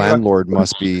landlord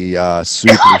must be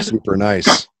super, super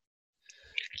nice.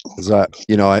 Is that,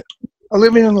 I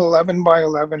live in an 11 by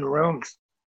 11 room.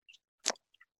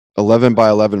 11 by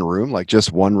 11 room? Like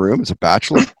just one room? It's a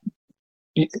bachelor?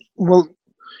 Well,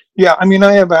 yeah. I mean,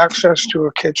 I have access to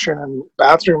a kitchen and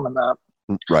bathroom and that.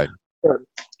 Right.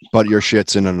 But your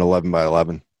shit's in an 11 by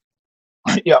 11.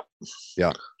 Yeah.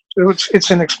 Yeah. So it's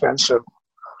inexpensive.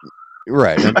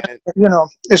 Right.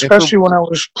 Especially when I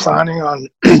was planning on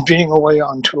being away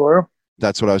on tour.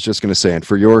 That's what I was just going to say. And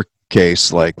for your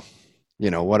case, like,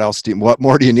 what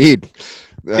more do you need?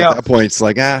 At that point, it's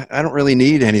like, I don't really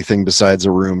need anything besides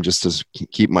a room just to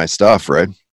keep my stuff, right?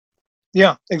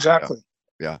 Yeah, exactly.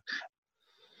 Yeah.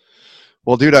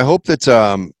 Well, dude, I hope that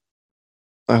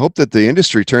the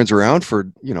industry turns around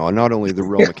for, not only the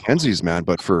real Mackenzies, man,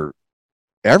 but for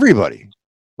everybody.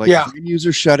 Like, venues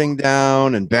are shutting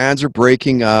down and bands are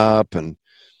breaking up and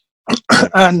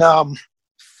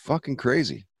fucking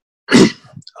crazy.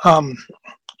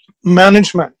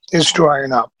 Management is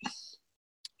drying up.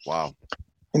 Wow.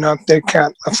 They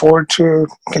can't afford to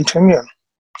continue.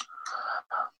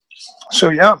 So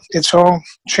yeah, it's all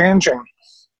changing.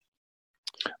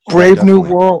 Brave New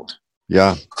World.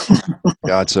 Yeah.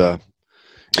 Yeah, it's a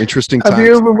interesting time. Have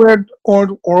you ever read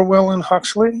Orwell and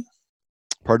Huxley?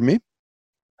 Pardon me?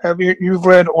 Have you've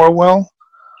read Orwell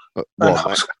and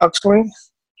Huxley?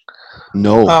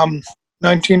 No.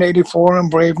 1984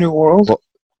 and Brave New World? Well,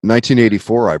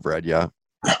 1984 I've read, yeah.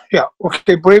 Yeah,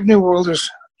 okay. Brave New World is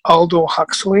Aldo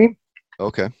Huxley.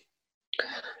 Okay.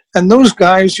 And those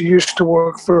guys used to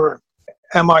work for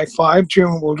MI5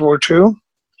 during World War II.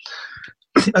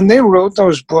 And they wrote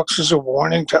those books as a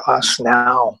warning to us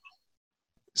now.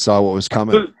 Saw what was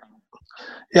coming.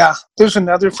 Yeah, there's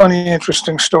another funny,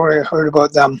 interesting story I heard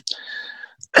about them.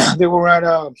 They were at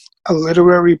a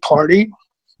literary party.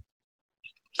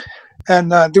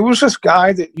 And there was this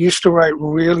guy that used to write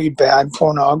really bad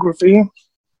pornography.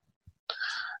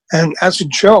 And as a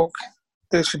joke,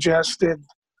 they suggested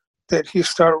that he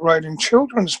start writing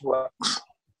children's books.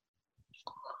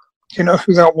 You know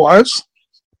who that was?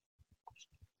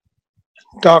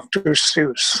 Dr.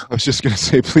 Seuss. I was just going to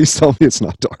say, please tell me it's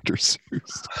not Dr.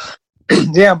 Seuss.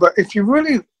 Yeah, but if you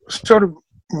really sort of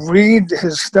read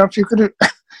his stuff, you could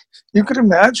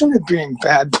imagine it being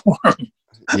bad porn.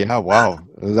 Yeah, wow.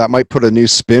 That might put a new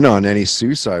spin on any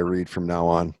Seuss I read from now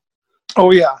on.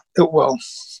 Oh, yeah, it will.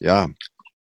 Yeah.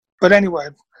 But anyway,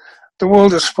 the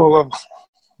world is full of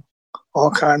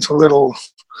all kinds of little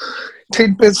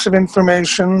tidbits of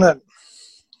information that,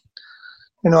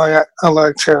 you know, I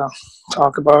like to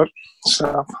talk about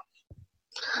stuff.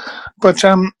 But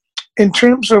in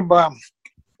terms of a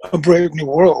Brave New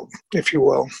World, if you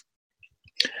will,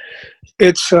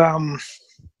 it's, I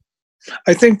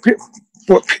think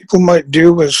what people might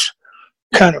do is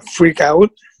kind of freak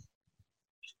out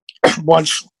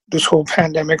once this whole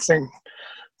pandemic thing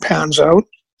pans out.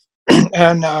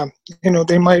 And, you know,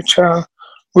 they might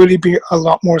really be a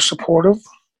lot more supportive.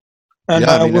 And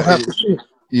yeah, I mean, we'll have to see.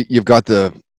 You've got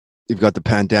the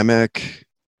pandemic,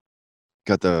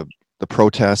 got the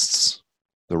protests,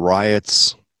 the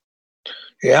riots.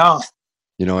 Yeah.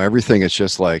 You know, everything is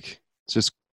just like, it's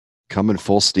just coming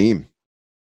full steam.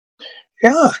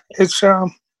 Yeah, it's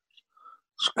well,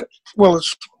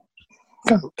 it's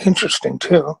kind of interesting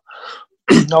too,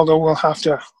 although we'll have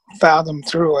to fathom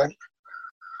through it.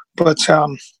 But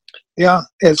yeah,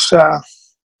 it's a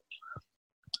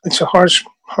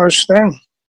harsh thing.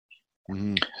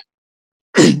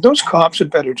 Mm-hmm. Those cops had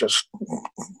better just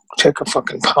take a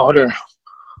fucking powder,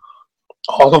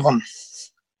 all of them.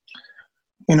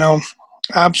 You know,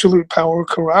 absolute power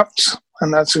corrupts,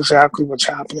 and that's exactly what's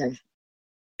happening.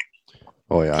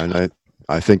 Oh yeah, and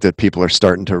I think that people are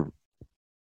starting to,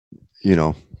 you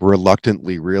know,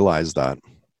 reluctantly realize that.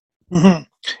 Mm-hmm.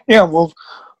 Yeah, well,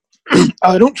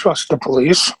 I don't trust the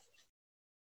police.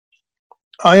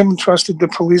 I haven't trusted the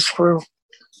police for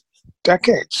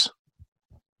decades.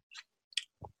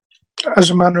 As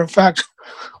a matter of fact,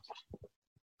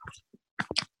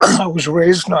 I was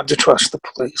raised not to trust the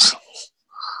police.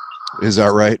 Is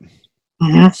that right?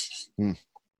 Mm-hmm.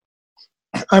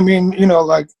 I mean, you know,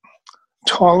 like,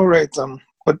 tolerate them,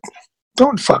 but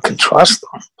don't fucking trust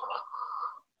them.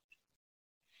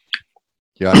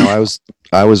 Yeah, no,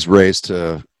 I was raised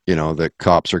to, you know, that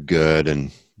cops are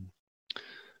good,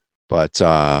 but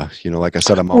you know, like I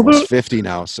said, I'm almost 50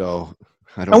 now, so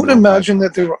I would imagine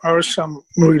that there are some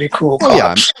really cool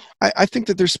cops. Yeah, I think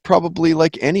that there's probably,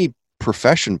 like any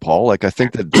profession, Paul, like I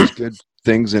think that there's good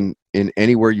things in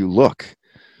anywhere you look,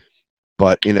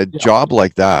 but in a job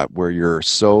like that where you're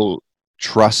so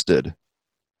trusted.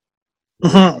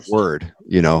 Mm-hmm. Word,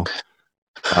 you know.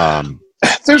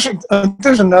 There's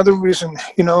another reason,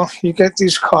 you know, you get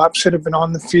these cops that have been out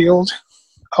in the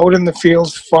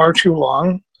field far too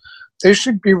long. They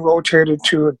should be rotated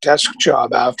to a desk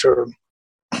job after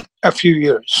a few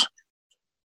years.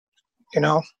 You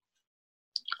know,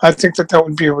 I think that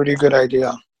would be a really good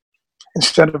idea.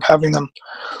 Instead of having them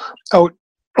out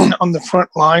on the front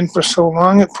line for so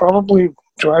long, it probably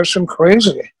drives them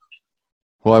crazy.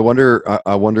 Well, I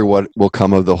wonder what will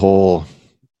come of the whole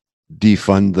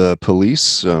defund the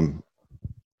police,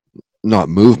 not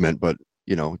movement, but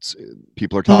you know,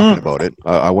 people are talking about it.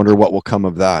 I wonder what will come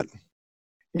of that.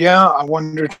 Yeah, I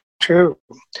wonder too,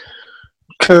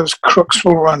 because crooks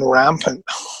will run rampant.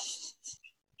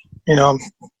 You know,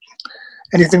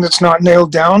 anything that's not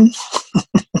nailed down,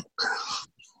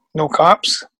 no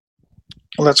cops.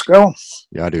 Let's go.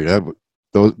 Yeah, dude.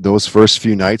 Those first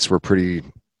few nights were pretty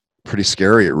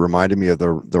scary. It reminded me of the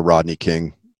Rodney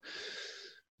King,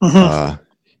 you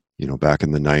know, back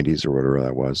in the 90s or whatever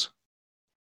that was.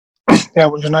 Yeah,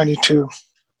 it was 92.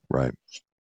 Right.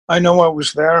 I know I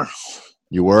was there.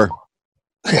 You were?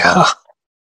 Yeah.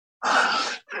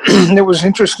 it was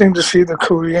interesting to see the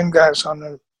Korean guys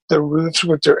on the roofs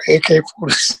with their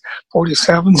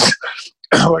AK-47s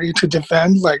ready to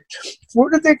defend. Like, where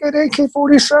did they get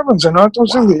AK-47s? Are not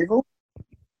those illegal?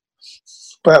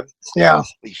 But yeah,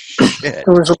 there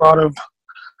was a lot of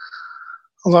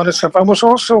stuff. I was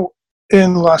also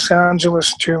in Los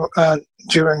Angeles during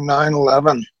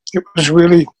 9/11. It was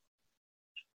really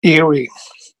eerie.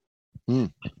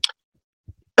 And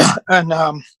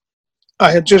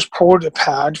I had just poured a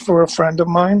pad for a friend of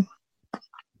mine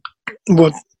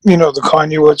with, the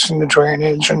conduits and the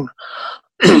drainage and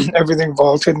everything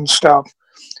vaulted and stuff.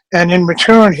 And in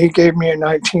return, he gave me a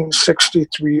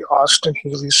 1963 Austin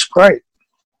Healey Sprite.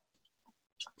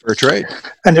 For a trade.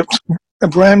 And it's a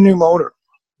brand new motor.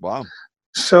 Wow.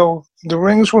 So the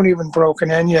rings weren't even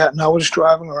broken in yet, and I was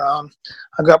driving around.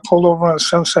 I got pulled over on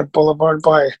Sunset Boulevard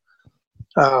by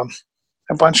a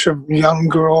bunch of young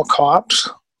girl cops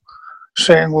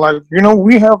saying, like,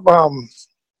 we have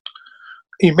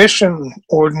emission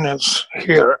ordinance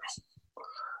here,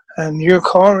 and your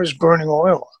car is burning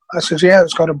oil. I said, yeah,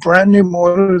 it's got a brand new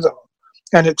motor, though,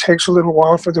 and it takes a little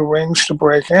while for the rings to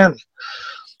break in.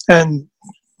 And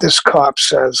this cop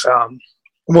says,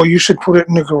 well, you should put it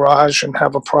in the garage and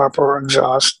have a proper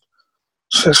exhaust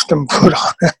system put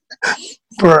on it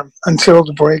until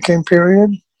the break-in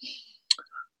period,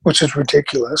 which is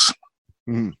ridiculous.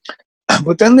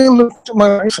 But then they looked at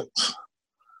my license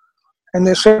and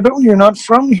they said, oh, you're not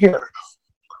from here.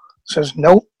 Says,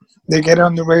 nope. They get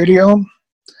on the radio,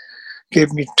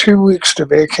 gave me 2 weeks to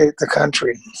vacate the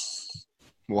country.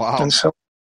 Wow. And so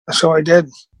I did.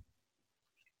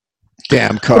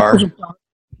 Damn car. It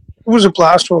was a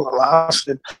blast while it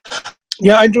lasted.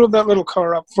 Yeah, I drove that little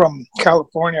car up from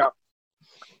California.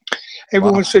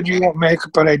 Everyone said you won't make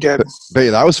it, but I did.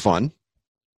 But that was fun.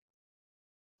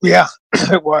 Yeah,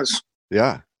 it was.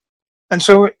 Yeah. And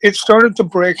so it started to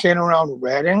break in around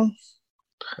Redding.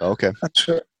 Okay. And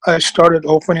so I started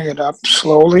opening it up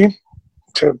slowly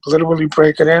to literally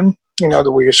break it in,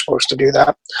 the way you're supposed to do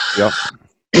that. Yep.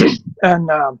 And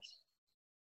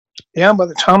by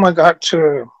the time I got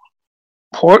to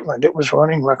Portland, it was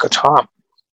running like a top.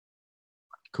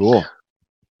 Cool.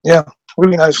 Yeah,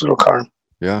 really nice little car.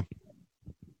 Yeah.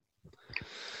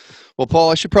 Well,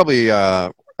 Paul, I should probably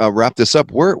wrap this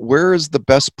up. Where is the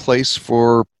best place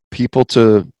for people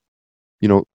to,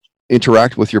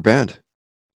 interact with your band?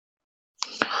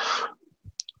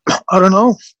 I don't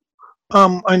know.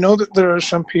 I know that there are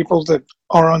some people that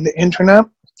are on the internet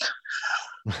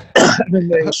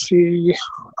and they see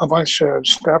a bunch of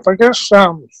stuff. I guess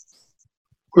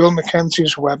Will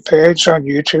McKenzie's webpage on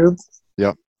YouTube.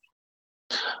 Yep.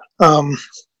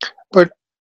 But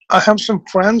I have some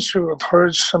friends who have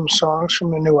heard some songs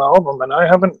from the new album, and I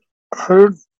haven't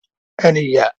heard any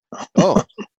yet. Oh,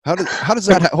 how does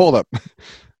that hold up?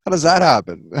 How does that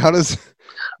happen? How do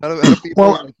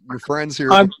people, your friends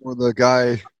here, or the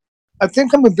guy? I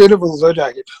think I'm a bit of a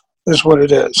Luddite, is what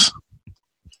it is.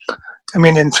 I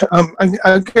mean,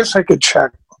 I guess I could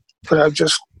check, but I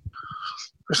just,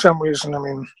 for some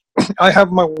reason, I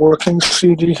have my working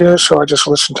CD here, so I just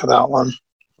listen to that one.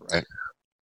 Right.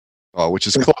 Oh, which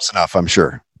is close enough, I'm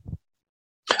sure.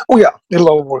 Oh yeah, it'll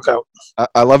all work out.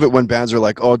 I love it when bands are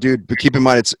like, "Oh, dude," but keep in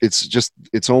mind,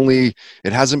 it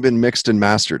hasn't been mixed and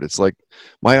mastered. It's like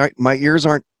my ears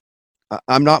aren't.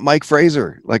 I'm not Mike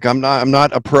Fraser. Like I'm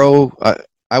not a pro.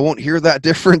 I won't hear that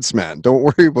difference, man. Don't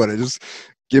worry about it. Just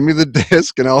give me the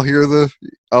disc, and I'll hear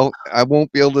I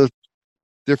won't be able to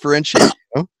differentiate.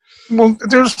 Well,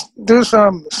 there's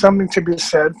something to be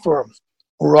said for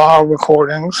raw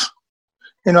recordings.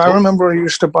 I remember I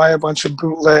used to buy a bunch of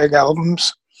bootleg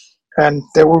albums, and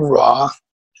they were raw.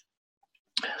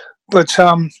 But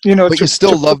but you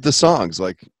still love the songs,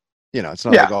 like it's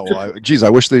not like, oh, well, geez, I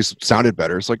wish they sounded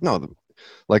better. It's like, no,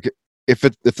 like if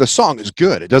the song is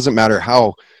good, it doesn't matter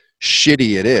how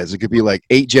shitty it is. It could be like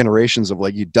 8 generations of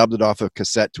like you dubbed it off a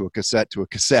cassette to a cassette to a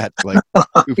cassette. Like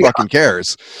who fucking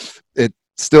cares? It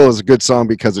still is a good song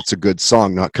because it's a good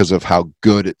song, not because of how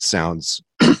good it sounds.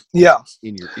 Yeah,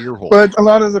 in your ear hole. But a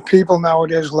lot of the people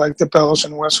nowadays like the bells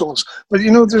and whistles. But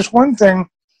there's one thing: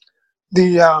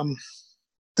 the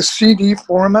CD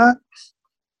format.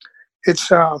 It's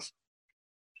a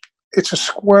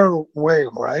square wave,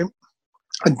 right?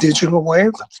 A digital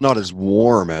wave. It's not as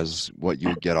warm as what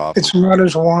you get off. It's not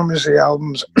as warm as the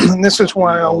albums, and this is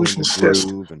why I always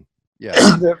insist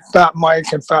that Fat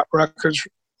Mike and Fat Records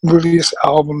release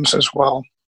albums as well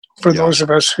for those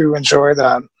of us who enjoy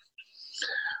that.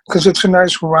 Because it's a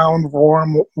nice round,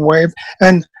 warm wave.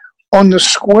 And on the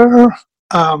square,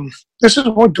 this is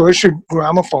what Deutsche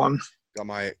Grammophon. Got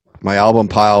my album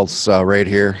piles right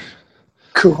here.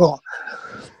 Cool.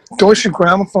 Deutsche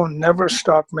Grammophon never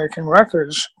stopped making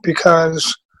records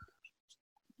because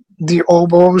the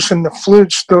oboes and the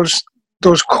flutes,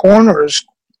 those corners,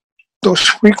 those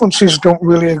frequencies don't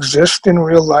really exist in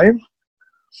real life.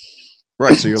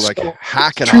 Right, so you're like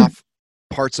hacking off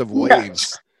parts of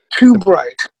waves. Too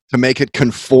bright. To make it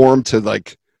conform to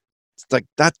like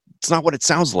that. It's not what it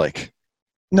sounds like.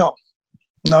 No,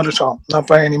 not at all. Not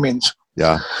by any means.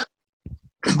 Yeah.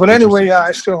 But anyway, yeah,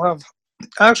 I still have.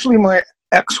 Actually, my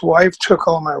ex-wife took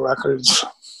all my records,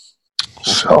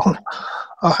 so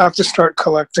I'll have to start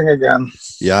collecting again.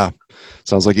 Yeah,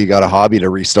 sounds like you got a hobby to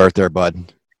restart there,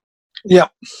 bud. Yeah.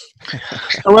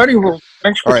 Alrighty, well,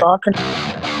 thanks for talking.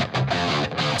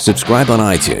 Subscribe on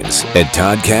iTunes at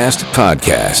Toddcast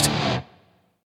Podcast.